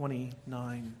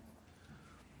29.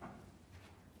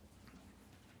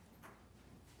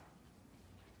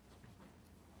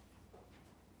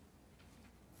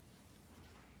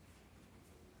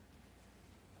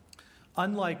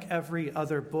 Unlike every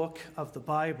other book of the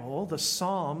Bible, the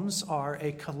Psalms are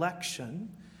a collection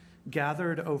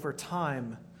gathered over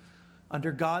time.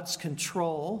 Under God's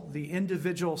control, the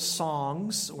individual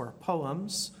songs or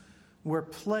poems were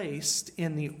placed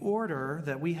in the order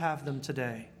that we have them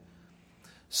today.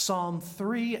 Psalm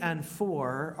 3 and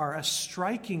 4 are a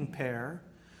striking pair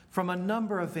from a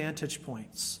number of vantage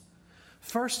points.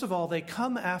 First of all, they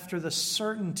come after the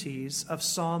certainties of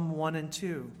Psalm 1 and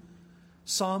 2.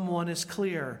 Psalm 1 is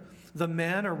clear. The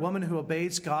man or woman who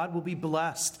obeys God will be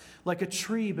blessed like a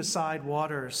tree beside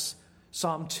waters.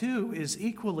 Psalm 2 is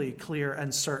equally clear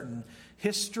and certain.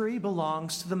 History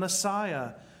belongs to the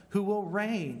Messiah who will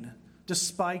reign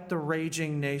despite the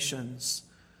raging nations.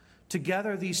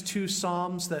 Together, these two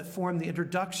psalms that form the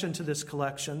introduction to this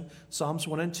collection, Psalms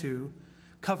 1 and 2,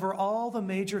 cover all the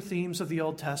major themes of the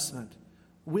Old Testament: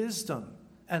 wisdom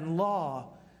and law,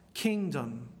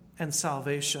 kingdom and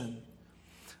salvation.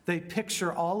 They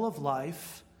picture all of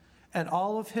life and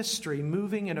all of history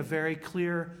moving in a very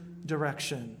clear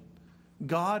direction.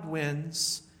 God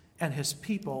wins, and his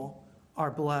people are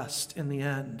blessed in the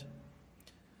end.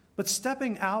 But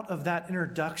stepping out of that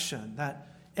introduction, that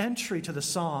entry to the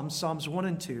Psalms, Psalms 1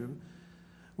 and 2,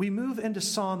 we move into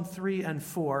Psalm 3 and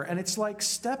 4, and it's like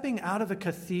stepping out of a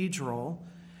cathedral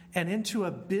and into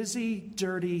a busy,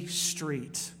 dirty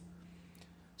street.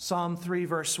 Psalm 3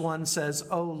 verse 1 says,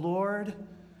 "O Lord,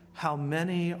 how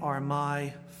many are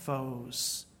my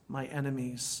foes, my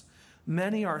enemies?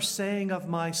 Many are saying of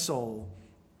my soul,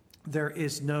 there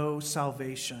is no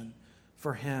salvation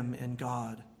for him in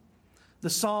God." The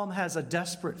psalm has a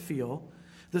desperate feel.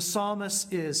 The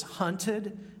psalmist is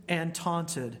hunted and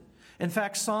taunted. In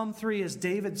fact, Psalm 3 is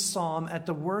David's psalm at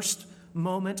the worst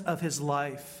moment of his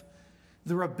life.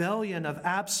 The rebellion of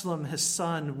Absalom, his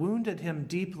son, wounded him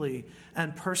deeply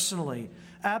and personally.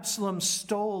 Absalom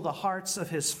stole the hearts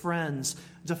of his friends,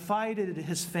 divided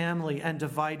his family, and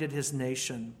divided his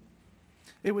nation.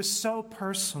 It was so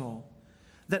personal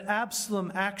that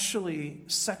Absalom actually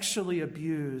sexually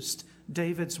abused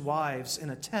David's wives in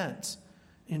a tent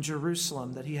in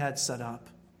Jerusalem that he had set up.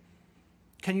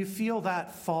 Can you feel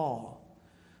that fall?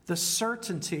 The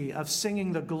certainty of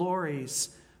singing the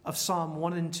glories of Psalm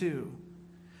 1 and 2.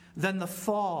 Then the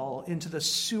fall into the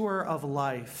sewer of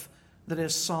life that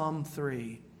is Psalm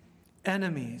 3.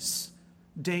 Enemies,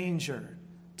 danger,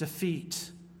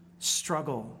 defeat,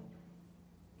 struggle.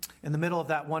 In the middle of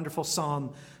that wonderful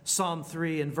psalm, Psalm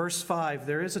 3, in verse 5,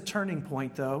 there is a turning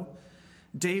point, though.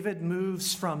 David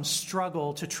moves from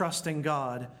struggle to trusting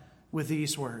God with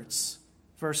these words.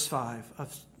 Verse 5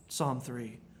 of Psalm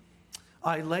 3.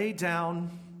 "I lay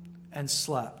down and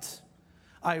slept.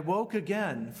 I woke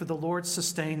again, for the Lord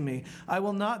sustained me. I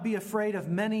will not be afraid of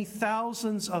many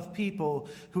thousands of people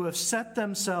who have set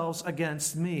themselves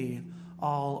against me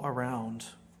all around."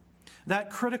 That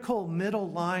critical middle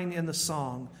line in the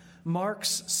song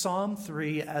marks Psalm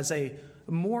 3 as a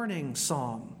mourning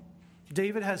psalm.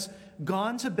 David has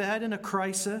gone to bed in a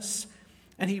crisis,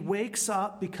 and he wakes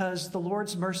up because the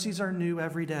Lord's mercies are new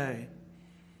every day.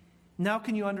 Now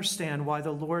can you understand why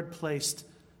the Lord placed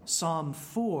Psalm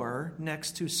 4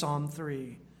 next to Psalm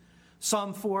 3?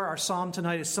 Psalm 4, our psalm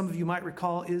tonight, as some of you might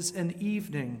recall, is an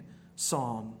evening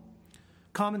psalm.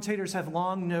 Commentators have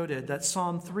long noted that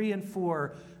Psalm 3 and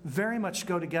 4 very much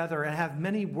go together and have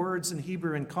many words in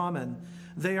Hebrew in common.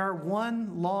 They are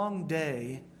one long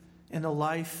day in the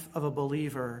life of a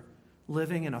believer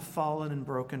living in a fallen and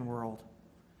broken world.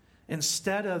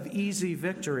 Instead of easy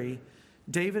victory,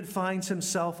 David finds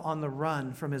himself on the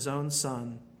run from his own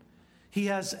son. He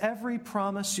has every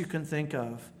promise you can think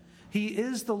of. He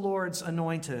is the Lord's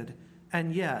anointed,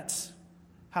 and yet,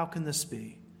 how can this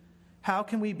be? How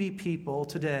can we be people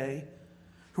today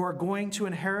who are going to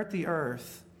inherit the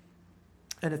earth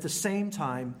and at the same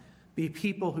time be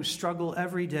people who struggle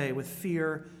every day with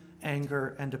fear,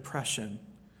 anger, and depression?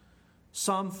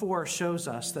 Psalm 4 shows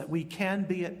us that we can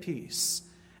be at peace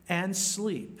and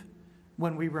sleep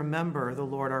when we remember the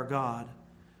Lord our God,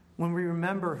 when we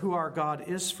remember who our God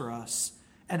is for us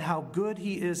and how good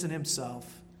he is in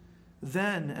himself.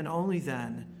 Then and only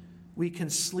then we can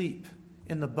sleep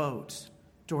in the boat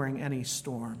during any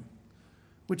storm.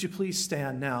 Would you please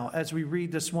stand now as we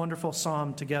read this wonderful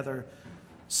psalm together,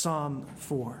 Psalm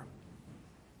 4.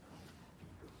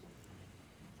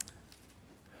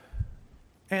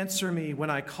 "Answer me when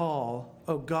I call,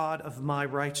 O God of my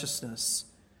righteousness.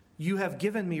 You have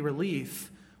given me relief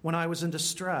when I was in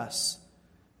distress.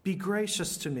 Be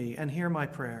gracious to me and hear my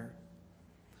prayer.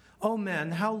 O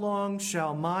men, how long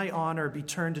shall my honor be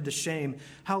turned into shame?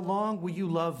 How long will you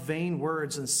love vain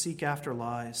words and seek after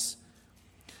lies?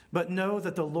 But know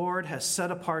that the Lord has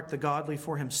set apart the godly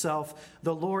for himself.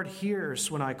 The Lord hears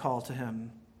when I call to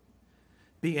him.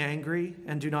 Be angry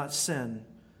and do not sin.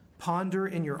 Ponder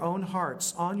in your own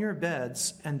hearts on your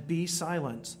beds and be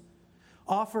silent.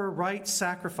 Offer right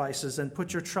sacrifices and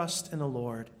put your trust in the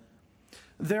Lord.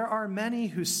 There are many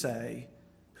who say,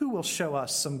 who will show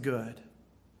us some good?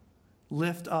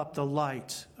 Lift up the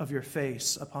light of your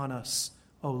face upon us,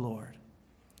 O Lord.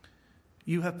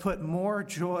 You have put more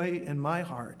joy in my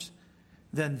heart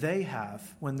than they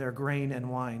have when their grain and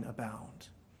wine abound.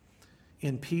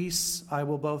 In peace I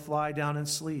will both lie down and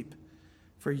sleep,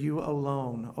 for you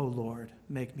alone, O Lord,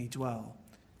 make me dwell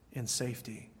in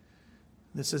safety.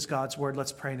 This is God's word.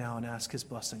 Let's pray now and ask his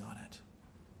blessing on it.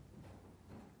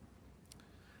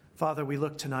 Father, we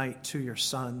look tonight to your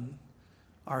Son,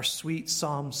 our sweet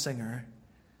psalm singer.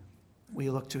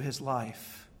 We look to his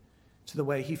life, to the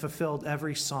way he fulfilled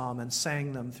every psalm and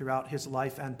sang them throughout his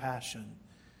life and passion.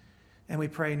 And we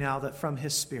pray now that from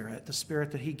his Spirit, the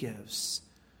Spirit that he gives,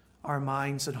 our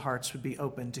minds and hearts would be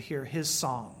open to hear his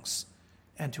songs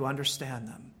and to understand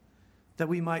them, that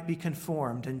we might be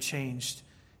conformed and changed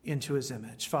into his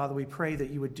image. Father, we pray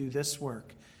that you would do this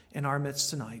work in our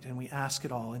midst tonight, and we ask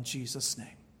it all in Jesus' name.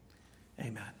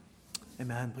 Amen.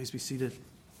 Amen. Please be seated.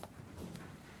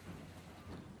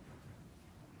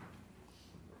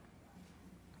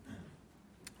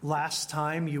 Last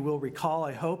time, you will recall,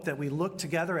 I hope, that we looked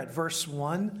together at verse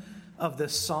 1 of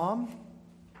this psalm.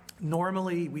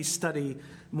 Normally, we study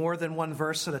more than one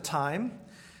verse at a time,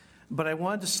 but I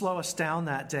wanted to slow us down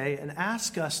that day and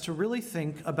ask us to really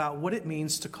think about what it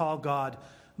means to call God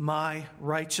my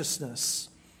righteousness.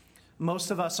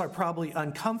 Most of us are probably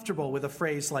uncomfortable with a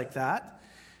phrase like that,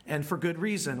 and for good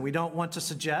reason. We don't want to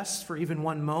suggest for even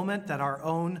one moment that our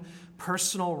own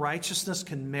personal righteousness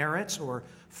can merit or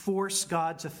force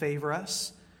God to favor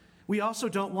us. We also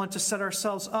don't want to set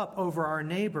ourselves up over our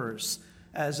neighbors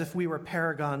as if we were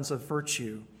paragons of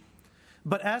virtue.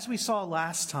 But as we saw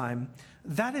last time,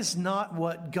 that is not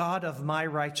what God of my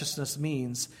righteousness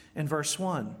means in verse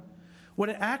 1. What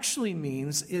it actually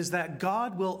means is that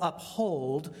God will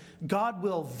uphold, God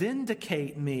will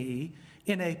vindicate me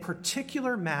in a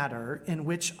particular matter in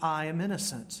which I am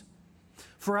innocent.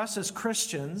 For us as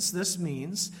Christians, this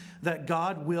means that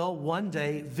God will one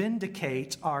day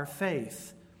vindicate our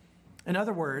faith. In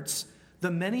other words,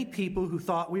 the many people who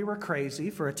thought we were crazy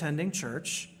for attending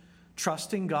church,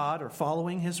 trusting God or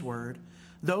following his word,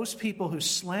 those people who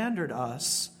slandered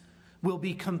us will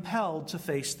be compelled to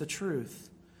face the truth.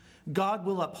 God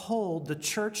will uphold the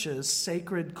church's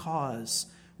sacred cause,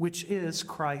 which is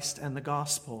Christ and the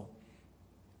gospel.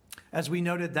 As we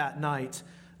noted that night,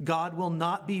 God will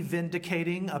not be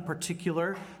vindicating a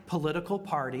particular political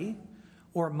party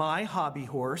or my hobby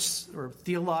horse or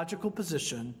theological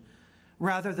position.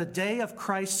 Rather, the day of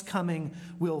Christ's coming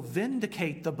will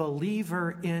vindicate the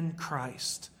believer in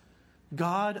Christ.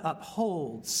 God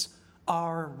upholds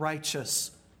our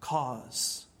righteous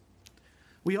cause.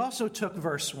 We also took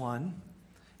verse 1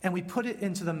 and we put it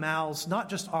into the mouths, not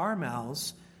just our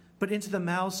mouths, but into the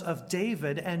mouths of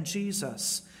David and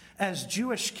Jesus. As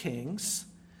Jewish kings,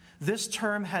 this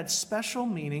term had special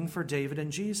meaning for David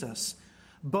and Jesus.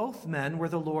 Both men were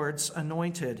the Lord's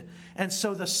anointed, and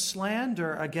so the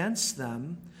slander against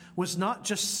them was not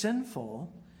just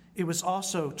sinful, it was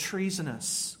also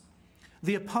treasonous.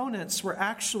 The opponents were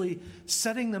actually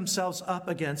setting themselves up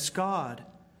against God.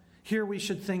 Here we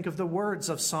should think of the words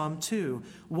of Psalm 2.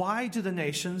 Why do the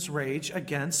nations rage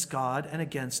against God and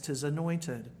against his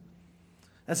anointed?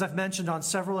 As I've mentioned on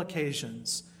several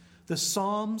occasions, the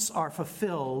Psalms are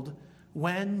fulfilled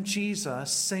when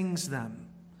Jesus sings them,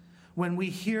 when we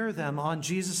hear them on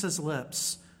Jesus'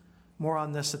 lips. More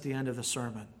on this at the end of the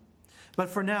sermon. But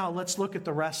for now, let's look at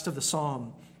the rest of the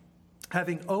psalm.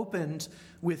 Having opened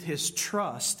with his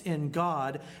trust in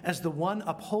God as the one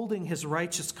upholding his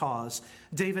righteous cause,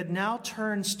 David now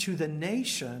turns to the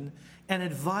nation and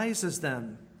advises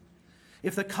them.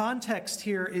 If the context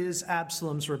here is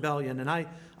Absalom's rebellion, and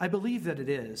I believe that it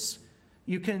is,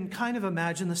 you can kind of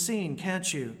imagine the scene,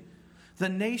 can't you? The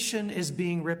nation is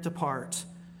being ripped apart.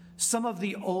 Some of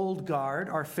the old guard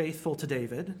are faithful to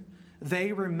David.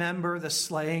 They remember the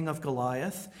slaying of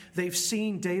Goliath. They've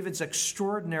seen David's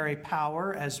extraordinary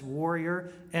power as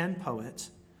warrior and poet.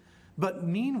 But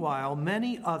meanwhile,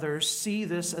 many others see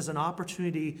this as an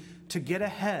opportunity to get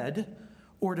ahead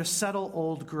or to settle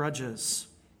old grudges.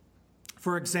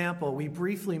 For example, we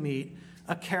briefly meet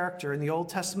a character in the Old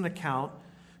Testament account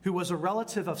who was a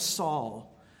relative of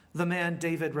Saul, the man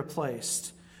David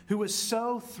replaced, who was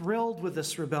so thrilled with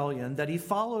this rebellion that he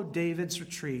followed David's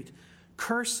retreat,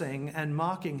 cursing and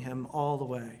mocking him all the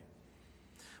way.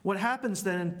 What happens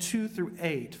then in 2 through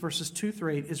 8, verses 2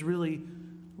 through 8, is really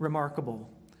remarkable.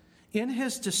 In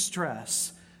his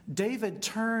distress, David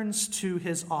turns to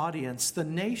his audience, the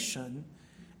nation,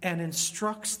 and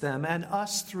instructs them, and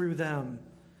us through them.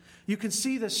 You can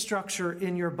see this structure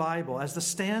in your Bible as the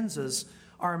stanzas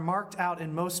are marked out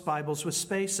in most Bibles with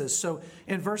spaces. So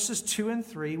in verses 2 and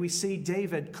 3, we see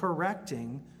David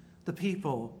correcting the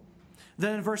people.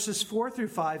 Then in verses 4 through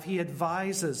 5, he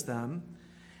advises them.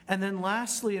 And then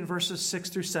lastly, in verses 6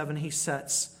 through 7, he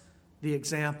sets the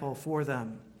example for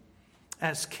them.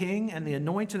 As king and the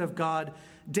anointed of God,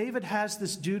 David has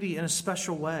this duty in a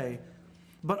special way.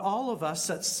 But all of us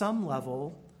at some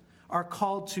level are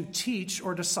called to teach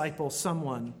or disciple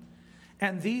someone.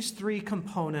 And these three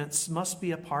components must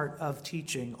be a part of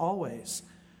teaching always: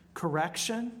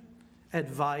 correction,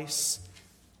 advice,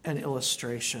 and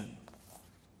illustration.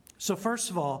 So first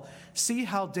of all, see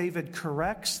how David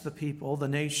corrects the people, the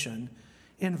nation,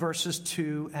 in verses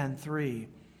 2 and 3.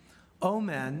 O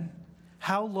men,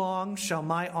 how long shall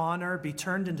my honor be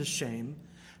turned into shame?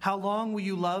 How long will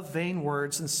you love vain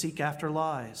words and seek after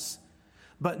lies?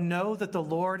 But know that the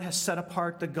Lord has set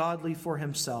apart the godly for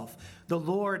himself. The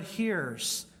Lord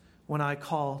hears when I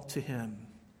call to him.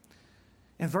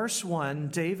 In verse 1,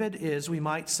 David is, we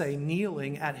might say,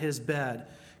 kneeling at his bed,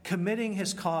 committing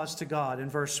his cause to God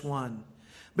in verse 1.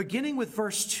 Beginning with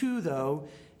verse 2, though,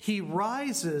 he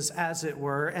rises, as it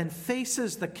were, and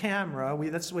faces the camera.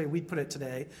 That's the way we put it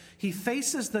today. He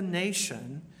faces the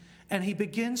nation, and he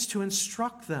begins to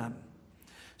instruct them.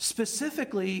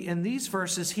 Specifically, in these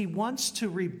verses, he wants to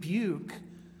rebuke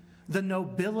the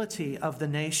nobility of the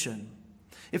nation.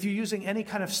 If you're using any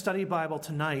kind of study Bible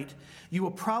tonight, you will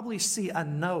probably see a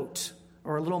note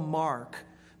or a little mark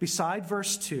beside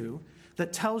verse 2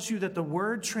 that tells you that the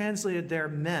word translated there,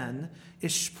 men,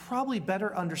 is probably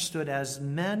better understood as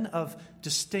men of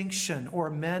distinction or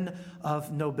men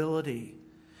of nobility.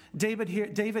 David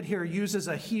here uses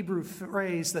a Hebrew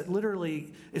phrase that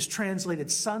literally is translated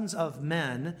sons of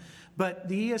men, but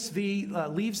the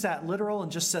ESV leaves that literal and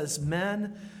just says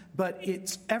men, but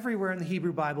it's everywhere in the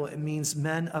Hebrew Bible it means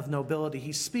men of nobility.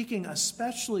 He's speaking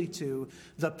especially to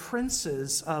the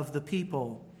princes of the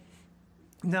people.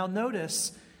 Now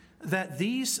notice that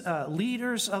these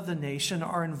leaders of the nation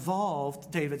are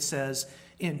involved, David says,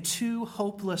 in two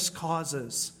hopeless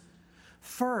causes.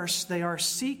 First, they are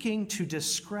seeking to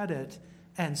discredit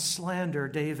and slander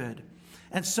David.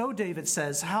 And so David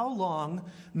says, how long,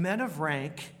 men of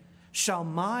rank, shall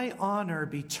my honor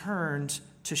be turned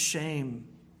to shame?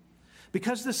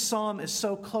 Because this psalm is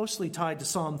so closely tied to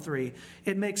Psalm 3,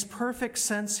 it makes perfect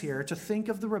sense here to think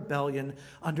of the rebellion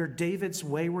under David's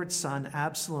wayward son,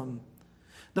 Absalom.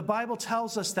 The Bible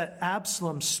tells us that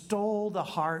Absalom stole the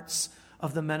hearts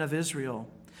of the men of Israel.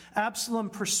 Absalom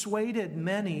persuaded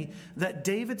many that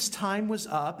David's time was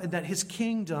up and that his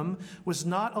kingdom was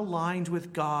not aligned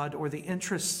with God or the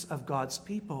interests of God's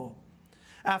people.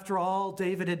 After all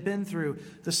David had been through,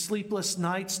 the sleepless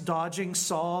nights dodging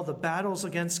Saul, the battles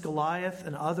against Goliath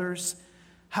and others,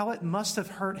 how it must have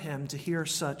hurt him to hear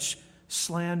such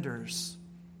slanders.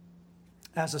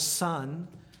 As a son,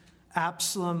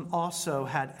 Absalom also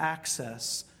had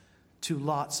access to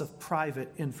lots of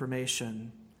private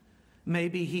information.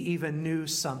 Maybe he even knew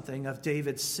something of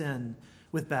David's sin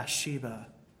with Bathsheba.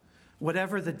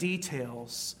 Whatever the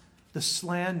details, the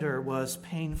slander was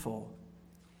painful.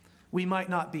 We might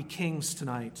not be kings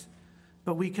tonight,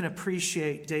 but we can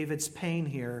appreciate David's pain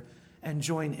here and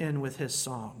join in with his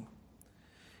song.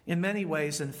 In many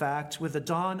ways, in fact, with the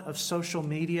dawn of social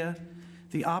media,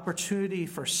 the opportunity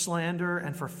for slander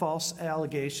and for false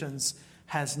allegations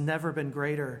has never been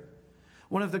greater.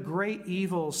 One of the great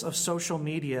evils of social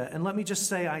media, and let me just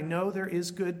say, I know there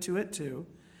is good to it too,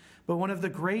 but one of the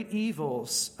great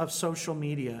evils of social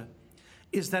media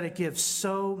is that it gives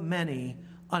so many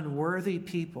unworthy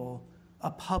people a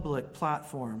public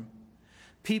platform.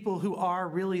 People who are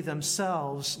really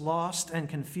themselves lost and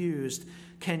confused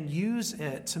can use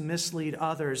it to mislead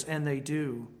others, and they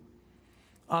do.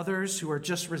 Others who are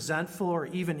just resentful or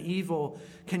even evil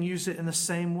can use it in the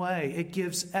same way. It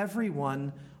gives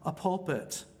everyone a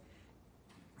pulpit.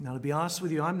 Now, to be honest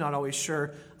with you, I'm not always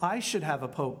sure I should have a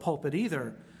pulpit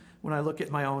either when I look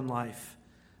at my own life.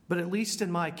 But at least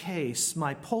in my case,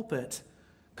 my pulpit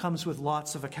comes with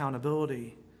lots of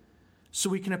accountability. So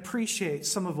we can appreciate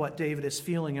some of what David is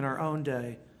feeling in our own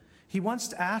day. He wants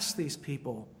to ask these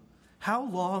people, how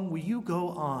long will you go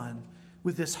on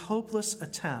with this hopeless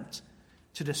attempt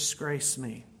to disgrace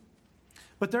me?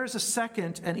 But there's a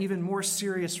second and even more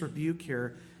serious rebuke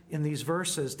here in these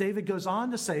verses. David goes on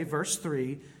to say, verse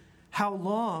 3, "How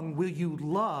long will you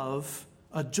love,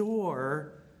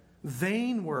 adore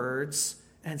vain words,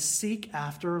 and seek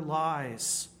after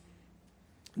lies?"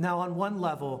 Now, on one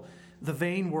level, the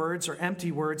vain words or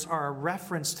empty words are a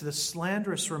reference to the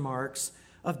slanderous remarks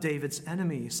of David's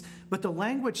enemies. But the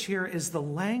language here is the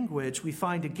language we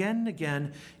find again and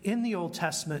again in the Old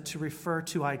Testament to refer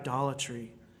to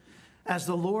idolatry. As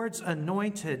the Lord's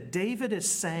anointed, David is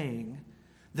saying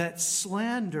that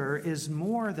slander is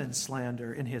more than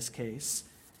slander in his case.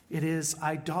 It is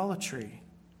idolatry.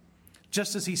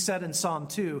 Just as he said in Psalm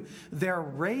 2, their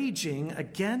raging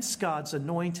against God's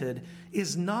anointed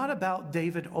is not about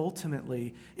David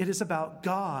ultimately. It is about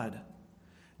God.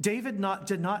 David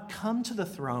did not come to the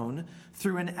throne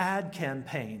through an ad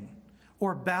campaign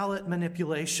or ballot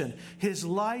manipulation. His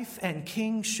life and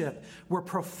kingship were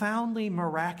profoundly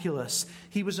miraculous.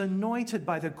 He was anointed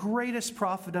by the greatest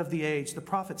prophet of the age, the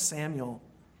prophet Samuel.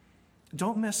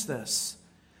 Don't miss this.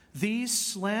 These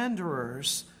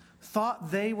slanderers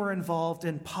thought they were involved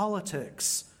in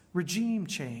politics, regime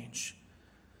change.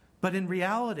 But in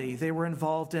reality, they were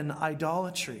involved in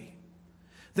idolatry.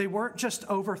 They weren't just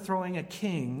overthrowing a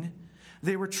king,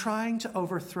 they were trying to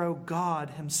overthrow God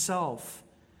himself.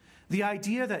 The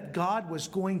idea that God was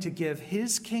going to give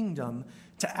his kingdom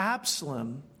to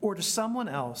Absalom or to someone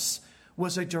else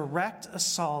was a direct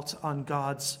assault on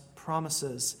God's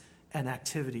promises and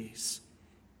activities.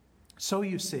 So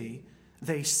you see,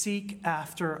 they seek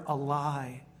after a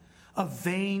lie, a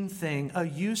vain thing, a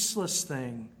useless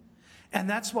thing. And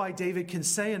that's why David can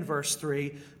say in verse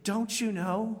 3, "Don't you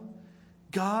know?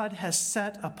 God has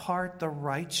set apart the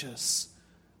righteous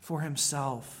for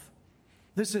himself."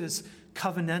 This is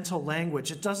covenantal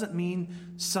language. It doesn't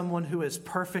mean someone who is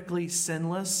perfectly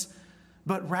sinless,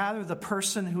 but rather the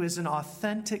person who is in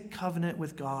authentic covenant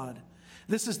with God.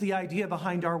 This is the idea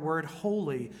behind our word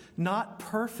holy, not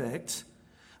perfect,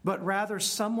 but rather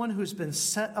someone who's been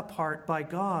set apart by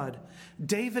God.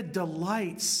 David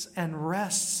delights and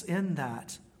rests in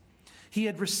that. He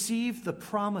had received the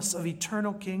promise of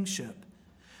eternal kingship.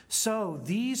 So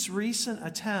these recent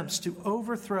attempts to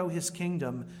overthrow his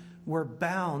kingdom were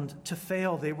bound to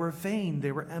fail. They were vain.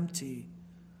 They were empty.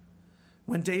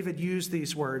 When David used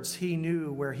these words, he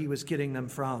knew where he was getting them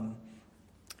from.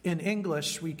 In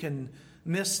English, we can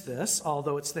miss this,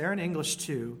 although it's there in English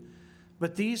too.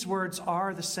 But these words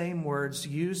are the same words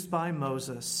used by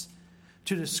Moses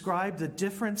to describe the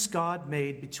difference God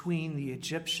made between the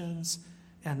Egyptians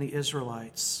and the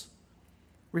Israelites.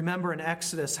 Remember in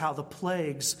Exodus how the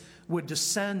plagues would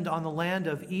descend on the land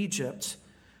of Egypt,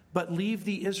 but leave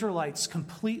the Israelites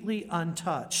completely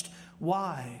untouched.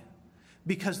 Why?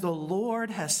 Because the Lord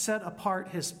has set apart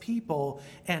his people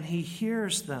and he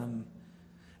hears them.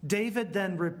 David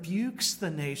then rebukes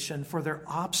the nation for their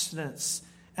obstinance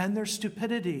and their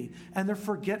stupidity and their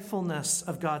forgetfulness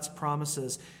of God's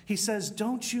promises. He says,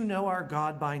 "Don't you know our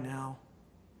God by now?"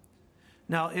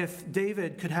 Now, if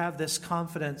David could have this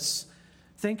confidence,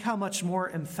 think how much more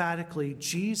emphatically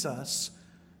Jesus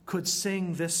could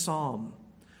sing this psalm.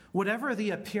 Whatever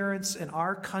the appearance in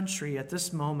our country at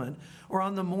this moment, or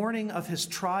on the morning of his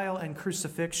trial and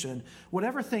crucifixion,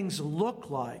 whatever things look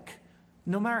like,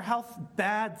 no matter how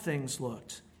bad things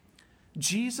looked,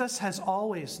 Jesus has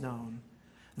always known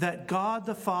that God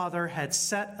the Father had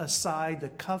set aside the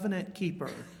covenant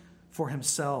keeper for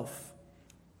himself.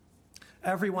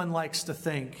 Everyone likes to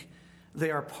think they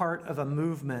are part of a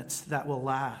movement that will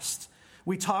last.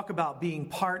 We talk about being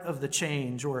part of the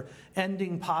change or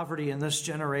ending poverty in this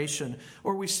generation,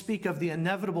 or we speak of the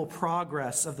inevitable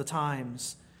progress of the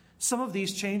times. Some of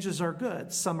these changes are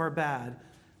good, some are bad,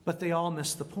 but they all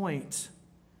miss the point.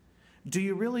 Do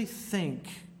you really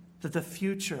think that the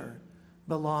future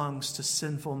belongs to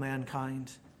sinful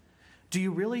mankind? Do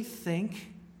you really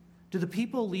think, do the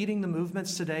people leading the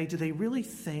movements today, do they really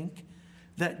think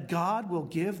that God will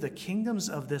give the kingdoms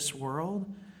of this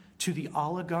world to the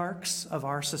oligarchs of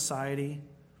our society?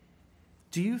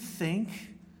 Do you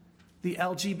think the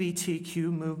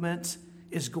LGBTQ movement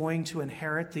is going to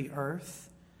inherit the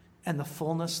earth and the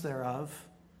fullness thereof?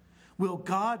 Will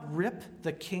God rip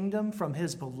the kingdom from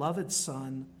his beloved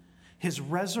Son, his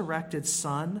resurrected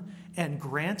Son, and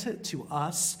grant it to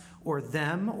us or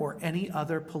them or any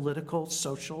other political,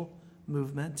 social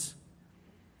movement?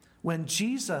 When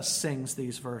Jesus sings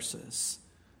these verses,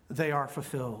 they are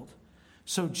fulfilled.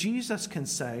 So Jesus can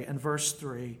say in verse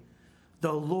 3,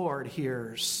 "The Lord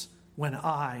hears when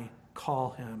I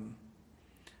call him."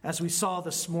 As we saw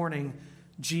this morning,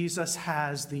 Jesus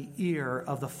has the ear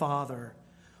of the Father.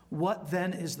 What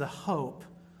then is the hope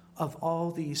of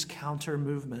all these counter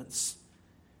movements.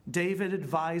 David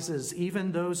advises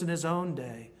even those in his own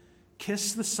day,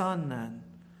 kiss the Son then,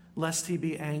 lest he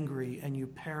be angry and you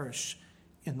perish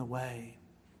in the way.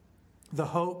 The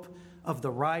hope of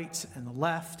the right and the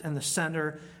left and the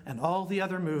center and all the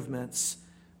other movements,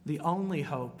 the only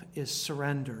hope is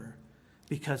surrender,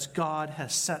 because God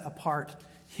has set apart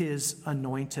his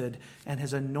anointed, and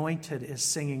his anointed is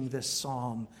singing this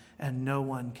psalm, and no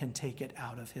one can take it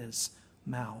out of his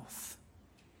mouth.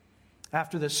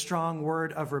 After this strong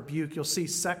word of rebuke, you'll see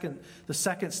the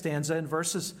second stanza in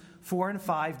verses 4 and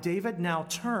 5. David now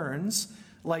turns,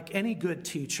 like any good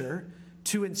teacher,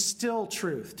 to instill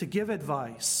truth, to give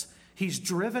advice. He's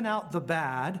driven out the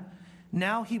bad.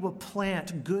 Now he will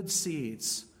plant good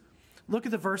seeds. Look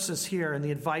at the verses here and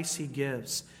the advice he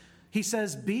gives. He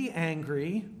says, be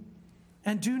angry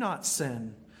and do not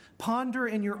sin. Ponder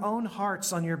in your own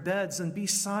hearts on your beds and be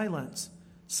silent.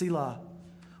 Selah.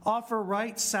 Offer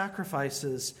right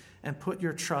sacrifices and put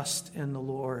your trust in the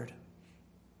Lord.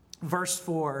 Verse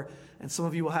 4, and some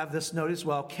of you will have this note as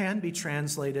well, can be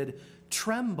translated,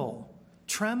 tremble,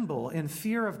 tremble in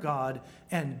fear of God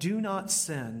and do not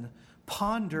sin.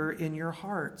 Ponder in your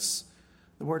hearts.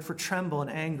 The word for tremble and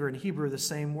anger in Hebrew, the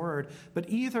same word. But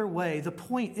either way, the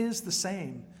point is the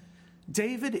same.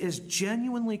 David is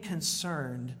genuinely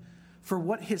concerned for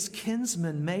what his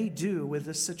kinsmen may do with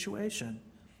this situation.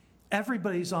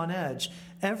 Everybody's on edge.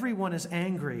 Everyone is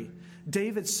angry.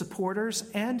 David's supporters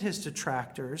and his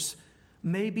detractors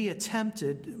may be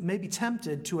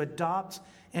tempted to adopt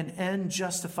an end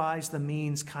justifies the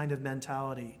means kind of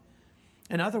mentality.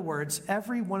 In other words,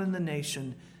 everyone in the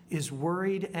nation is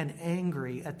worried and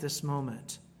angry at this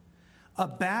moment. A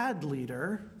bad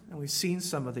leader, and we've seen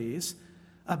some of these,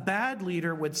 a bad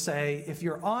leader would say, if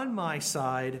you're on my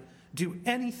side, do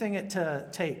anything it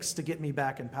takes to get me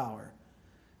back in power.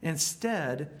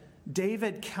 Instead,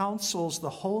 David counsels the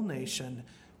whole nation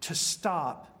to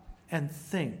stop and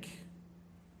think.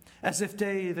 As if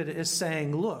David is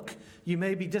saying, look, you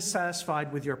may be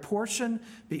dissatisfied with your portion,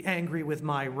 be angry with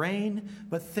my reign,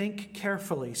 but think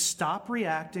carefully. Stop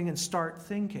reacting and start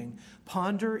thinking.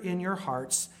 Ponder in your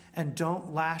hearts and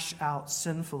don't lash out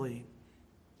sinfully.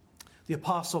 The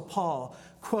Apostle Paul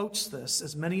quotes this,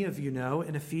 as many of you know,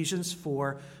 in Ephesians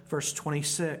 4, verse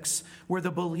 26, where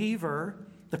the believer,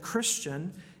 the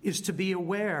Christian, is to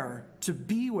beware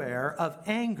of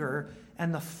anger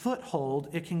and the foothold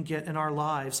it can get in our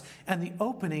lives and the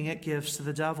opening it gives to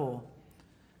the devil.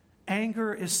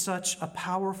 Anger is such a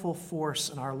powerful force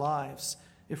in our lives,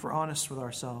 if we're honest with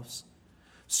ourselves.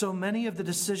 So many of the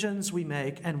decisions we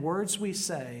make and words we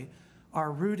say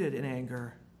are rooted in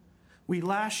anger. We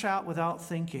lash out without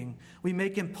thinking. We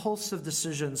make impulsive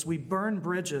decisions. We burn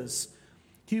bridges.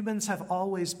 Humans have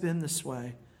always been this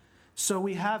way. So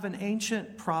we have an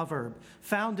ancient proverb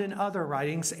found in other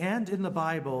writings and in the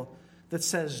Bible that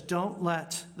says, don't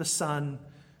let the sun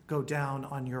go down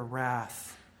on your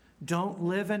wrath. Don't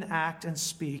live and act and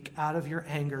speak out of your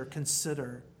anger.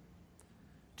 Consider.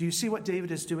 Do you see what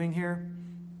David is doing here?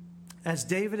 As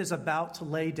David is about to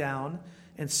lay down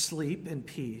and sleep in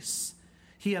peace,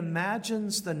 he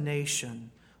imagines the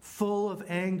nation full of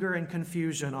anger and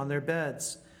confusion on their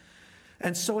beds.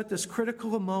 And so at this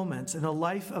critical moment in the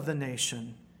life of the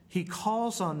nation, he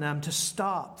calls on them to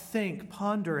stop, think,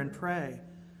 ponder, and pray.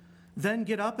 Then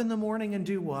get up in the morning and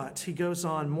do what? He goes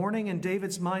on. Morning in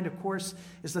David's mind, of course,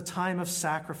 is the time of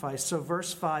sacrifice. So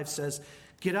verse 5 says,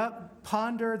 get up,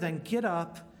 ponder, then get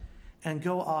up and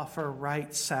go offer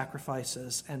right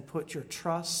sacrifices and put your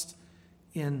trust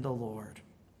in the Lord.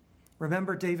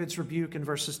 Remember David's rebuke in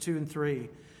verses 2 and 3.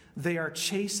 They are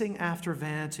chasing after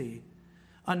vanity,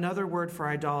 another word for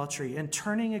idolatry. In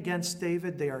turning against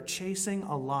David, they are chasing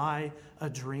a lie, a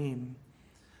dream.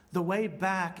 The way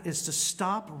back is to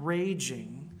stop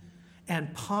raging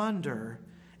and ponder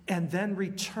and then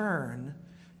return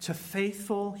to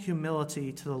faithful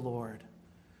humility to the Lord.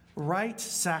 Right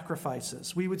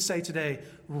sacrifices. We would say today,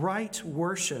 right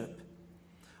worship.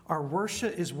 Our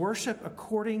worship is worship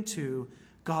according to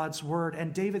God's word.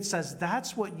 And David says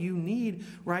that's what you need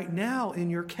right now in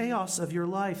your chaos of your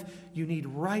life. You need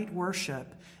right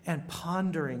worship and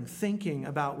pondering, thinking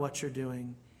about what you're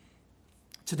doing.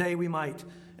 Today we might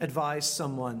advise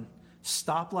someone,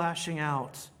 stop lashing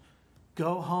out,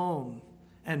 go home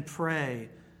and pray.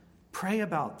 Pray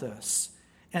about this,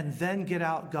 and then get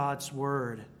out God's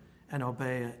word and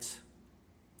obey it.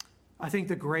 I think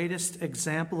the greatest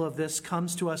example of this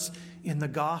comes to us in the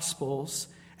Gospels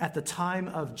at the time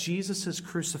of Jesus'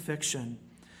 crucifixion.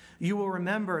 You will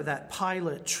remember that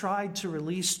Pilate tried to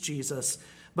release Jesus,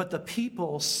 but the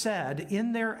people said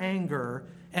in their anger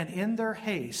and in their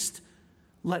haste,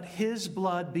 Let his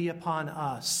blood be upon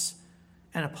us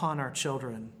and upon our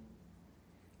children.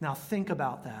 Now think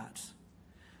about that.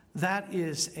 That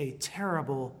is a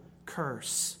terrible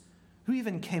curse. Who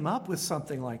even came up with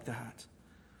something like that?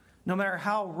 No matter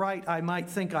how right I might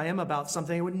think I am about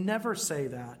something, I would never say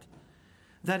that.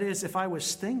 That is, if I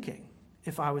was thinking,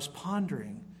 if I was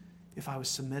pondering, if I was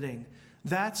submitting,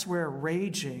 that's where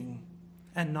raging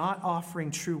and not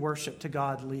offering true worship to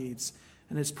God leads.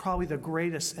 And it's probably the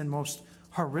greatest and most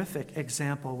horrific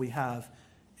example we have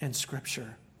in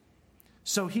Scripture.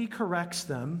 So he corrects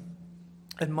them,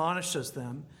 admonishes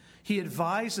them. He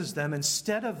advises them,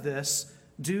 instead of this,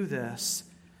 do this.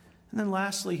 And then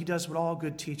lastly, he does what all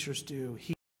good teachers do.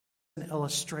 He gives an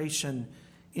illustration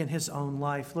in his own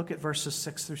life. Look at verses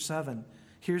 6 through 7.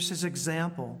 Here's his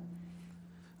example.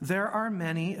 There are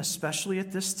many, especially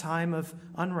at this time of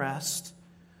unrest,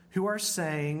 who are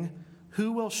saying,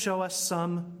 "Who will show us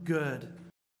some good?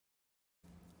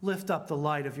 Lift up the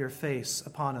light of your face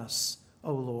upon us,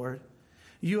 O Lord.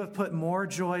 You have put more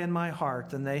joy in my heart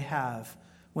than they have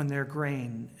when their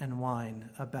grain and wine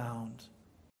abound."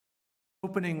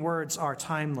 Opening words are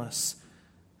timeless.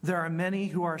 There are many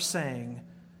who are saying,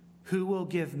 "Who will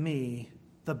give me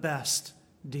the best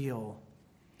deal?"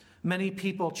 Many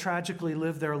people tragically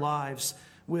live their lives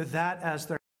with that as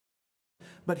their.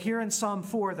 But here in Psalm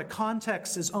 4, the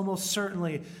context is almost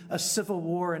certainly a civil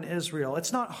war in Israel.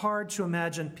 It's not hard to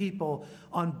imagine people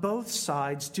on both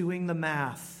sides doing the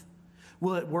math.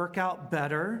 Will it work out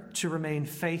better to remain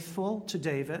faithful to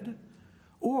David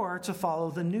or to follow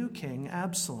the new king,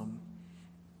 Absalom?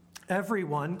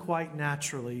 Everyone, quite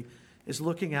naturally, is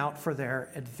looking out for their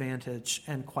advantage,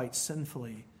 and quite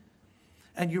sinfully.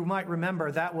 And you might remember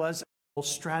that was a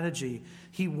strategy.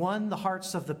 He won the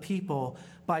hearts of the people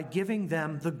by giving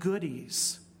them the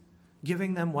goodies,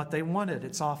 giving them what they wanted.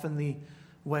 It's often the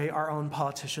way our own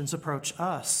politicians approach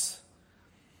us.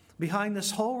 Behind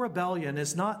this whole rebellion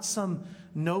is not some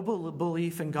noble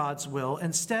belief in God's will.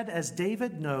 Instead, as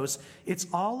David knows, it's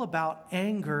all about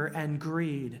anger and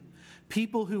greed.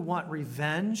 People who want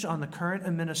revenge on the current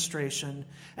administration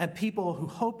and people who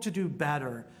hope to do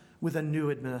better with a new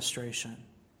administration.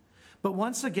 But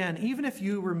once again, even if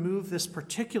you remove this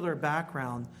particular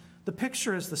background, the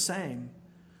picture is the same.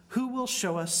 Who will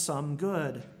show us some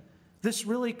good? This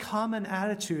really common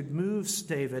attitude moves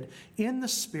David in the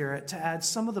Spirit to add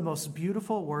some of the most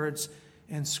beautiful words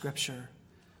in Scripture.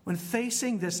 When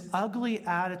facing this ugly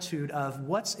attitude of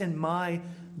what's in my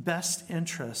best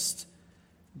interest,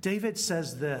 David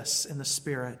says this in the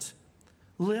Spirit: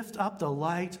 "Lift up the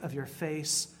light of your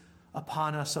face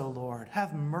upon us, O Lord.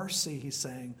 Have mercy," he's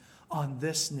saying, "on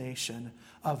this nation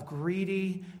of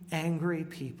greedy, angry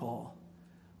people.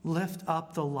 Lift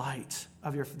up the light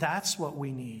of your..." That's what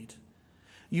we need.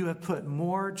 "You have put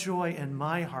more joy in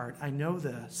my heart," I know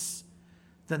this,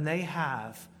 "than they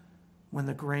have when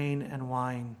the grain and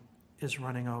wine is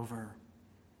running over."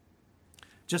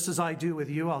 Just as I do with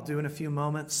you, I'll do in a few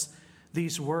moments.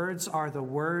 These words are the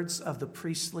words of the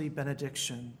priestly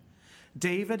benediction.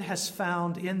 David has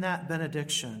found in that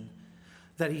benediction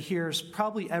that he hears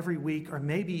probably every week or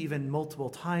maybe even multiple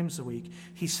times a week.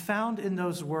 He's found in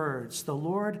those words, "The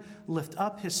Lord lift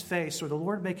up his face," or "The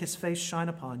Lord make his face shine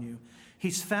upon you."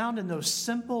 He's found in those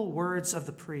simple words of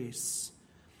the priests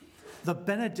the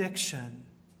benediction,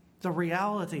 the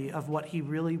reality of what he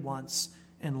really wants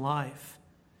in life.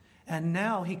 And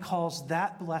now he calls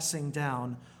that blessing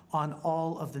down on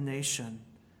all of the nation,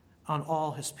 on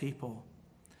all his people.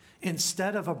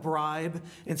 Instead of a bribe,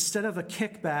 instead of a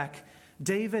kickback,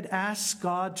 David asks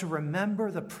God to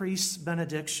remember the priest's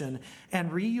benediction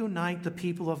and reunite the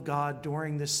people of God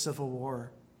during this civil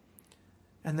war.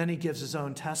 And then he gives his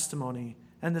own testimony,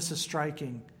 and this is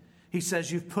striking. He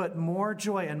says, "You've put more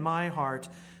joy in my heart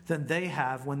than they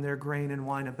have when their grain and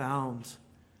wine abound."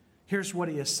 Here's what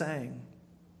he is saying.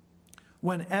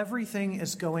 When everything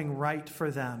is going right for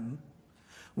them,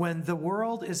 when the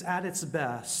world is at its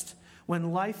best,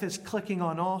 when life is clicking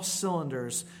on all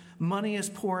cylinders, money is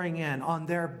pouring in, on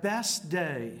their best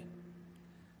day,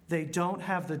 they don't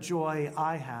have the joy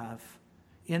I have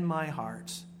in my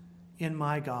heart, in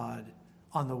my God,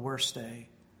 on the worst day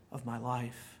of my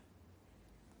life.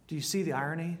 Do you see the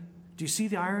irony? Do you see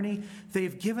the irony?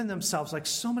 They've given themselves, like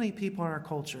so many people in our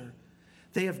culture,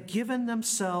 they have given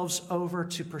themselves over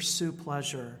to pursue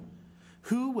pleasure.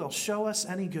 Who will show us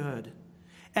any good?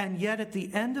 And yet at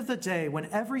the end of the day, when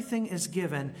everything is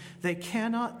given, they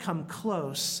cannot come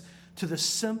close to the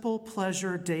simple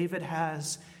pleasure David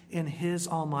has in his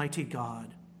Almighty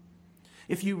God.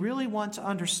 If you really want to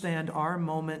understand our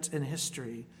moment in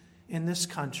history in this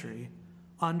country,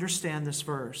 understand this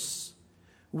verse.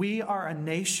 We are a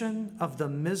nation of the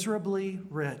miserably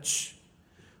rich.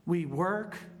 We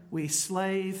work, we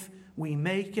slave, we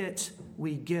make it,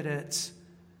 we get it,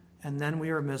 and then we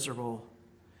are miserable.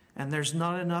 And there's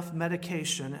not enough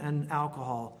medication and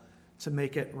alcohol to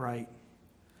make it right.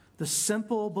 The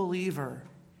simple believer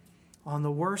on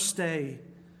the worst day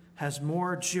has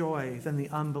more joy than the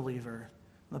unbeliever,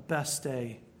 the best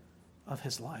day of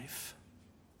his life.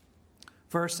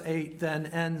 Verse 8 then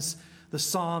ends the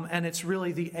psalm, and it's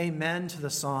really the amen to the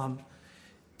psalm.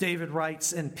 David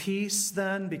writes, "In peace,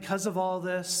 then, because of all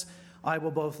this, I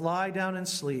will both lie down and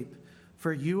sleep,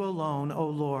 for you alone, O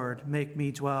Lord, make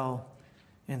me dwell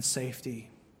in safety."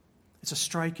 It's a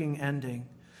striking ending.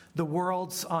 The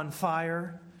world's on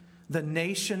fire. The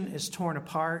nation is torn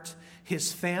apart.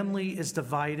 His family is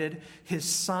divided. His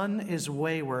son is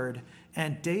wayward.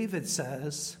 And David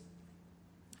says,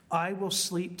 "I will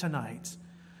sleep tonight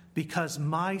because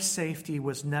my safety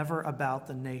was never about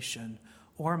the nation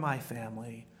or my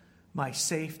family. My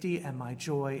safety and my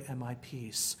joy and my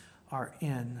peace are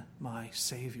in my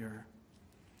Savior."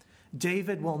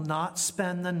 David will not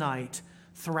spend the night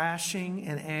thrashing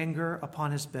in anger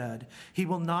upon his bed. He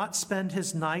will not spend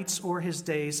his nights or his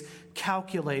days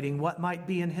calculating what might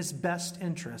be in his best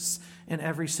interests in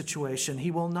every situation.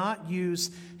 He will not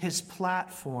use his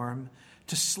platform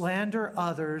to slander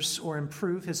others or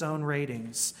improve his own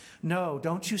ratings. No,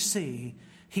 don't you see?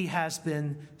 He has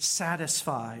been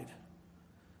satisfied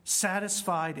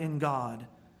in God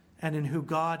and in who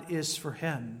God is for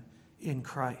him in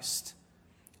Christ.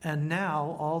 And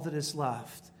now all that is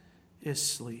left is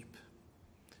sleep.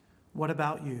 What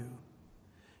about you?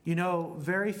 You know,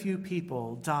 very few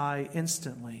people die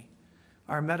instantly.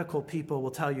 Our medical people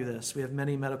will tell you this. We have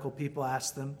many medical people,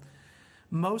 ask them.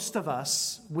 Most of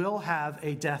us will have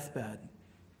a deathbed,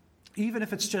 even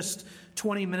if it's just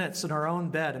 20 minutes in our own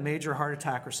bed, a major heart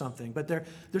attack or something. But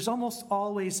there's almost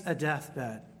always a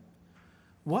deathbed.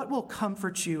 What will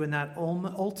comfort you in that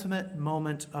ultimate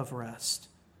moment of rest?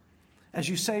 As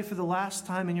you say for the last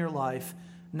time in your life,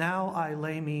 "Now I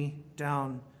lay me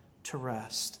down to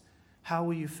rest." How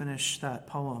will you finish that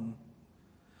poem?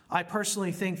 I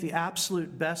personally think the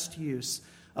absolute best use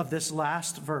of this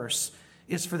last verse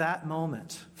is for that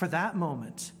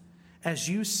moment, as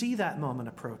you see that moment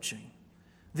approaching.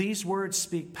 These words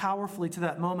speak powerfully to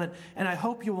that moment, and I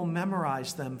hope you will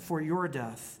memorize them for your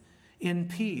death. "In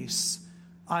peace,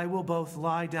 I will both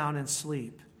lie down and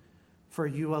sleep, for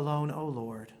you alone, O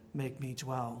Lord, make me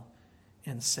dwell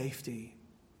in safety."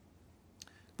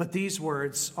 But these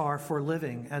words are for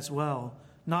living as well,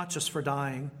 not just for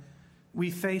dying.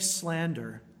 We face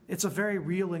slander. It's a very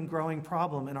real and growing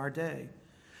problem in our day.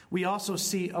 We also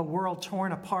see a world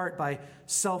torn apart by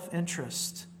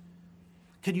self-interest.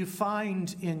 Can you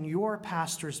find in your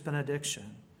pastor's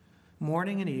benediction,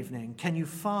 morning and evening, can you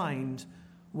find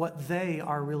what they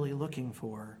are really looking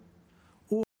for?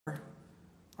 Or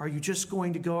are you just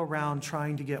going to go around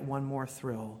trying to get one more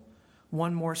thrill,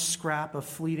 one more scrap of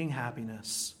fleeting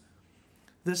happiness?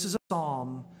 This is a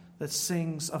psalm that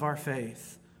sings of our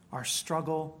faith, our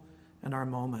struggle, and our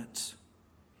moment.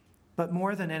 But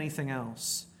more than anything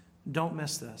else, don't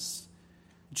miss this.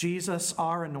 Jesus,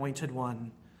 our anointed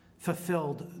one,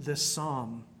 fulfilled this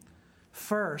psalm.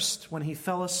 First, when he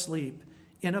fell asleep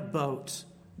in a boat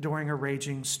during a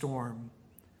raging storm.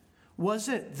 Was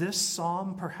it this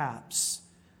psalm, perhaps,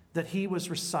 that he was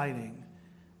reciting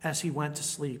as he went to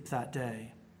sleep that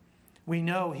day? We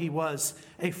know he was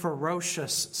a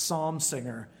ferocious psalm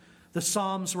singer. The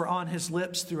psalms were on his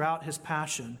lips throughout his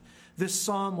passion. This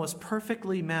psalm was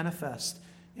perfectly manifest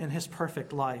in his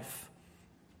perfect life.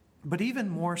 But even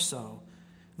more so,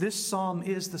 this psalm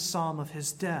is the psalm of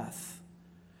his death.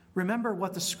 Remember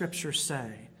what the scriptures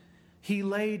say. He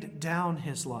laid down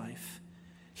his life.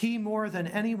 He, more than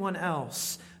anyone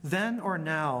else, then or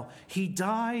now, he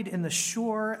died in the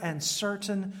sure and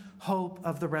certain hope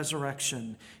of the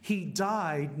resurrection. He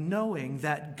died knowing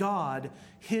that God,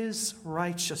 his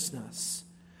righteousness,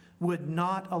 would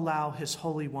not allow his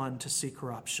Holy One to see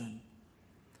corruption.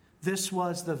 This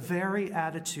was the very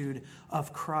attitude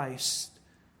of Christ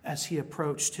as he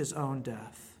approached his own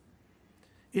death.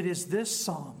 It is this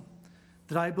psalm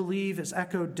that I believe is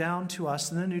echoed down to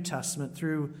us in the New Testament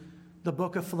through the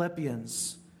book of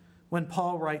Philippians, when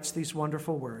Paul writes these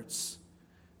wonderful words: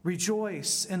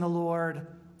 "Rejoice in the Lord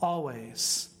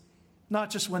always." Not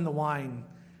just when the wine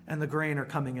and the grain are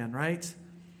coming in, right?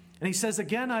 And he says,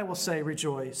 "Again, I will say,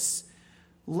 rejoice.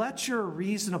 Let your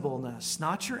reasonableness,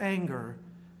 not your anger,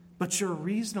 but your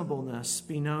reasonableness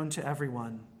be known to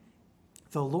everyone.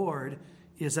 The Lord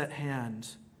is at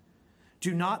hand.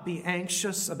 Do not be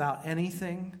anxious about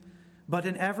anything, But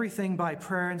in everything by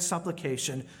prayer and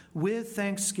supplication, with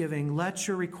thanksgiving, let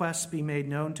your requests be made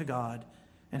known to God.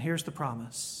 And here's the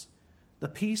promise: the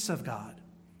peace of God,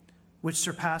 which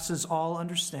surpasses all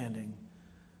understanding,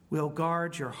 will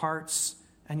guard your hearts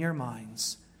and your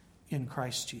minds in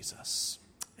Christ Jesus.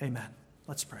 Amen.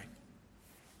 Let's pray.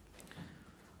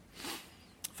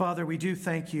 Father, we do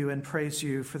thank you and praise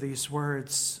you for these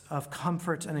words of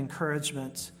comfort and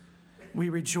encouragement. We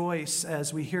rejoice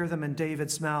as we hear them in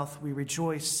David's mouth. We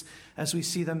rejoice as we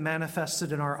see them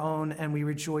manifested in our own, and we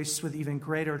rejoice with even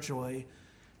greater joy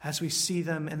as we see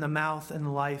them in the mouth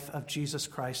and life of Jesus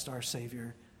Christ, our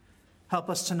Savior. Help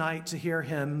us tonight to hear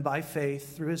him by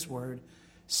faith through his word,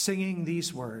 singing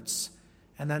these words.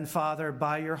 And then, Father,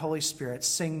 by your Holy Spirit,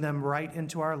 sing them right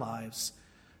into our lives.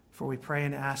 For we pray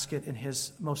and ask it in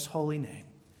his most holy name.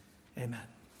 Amen.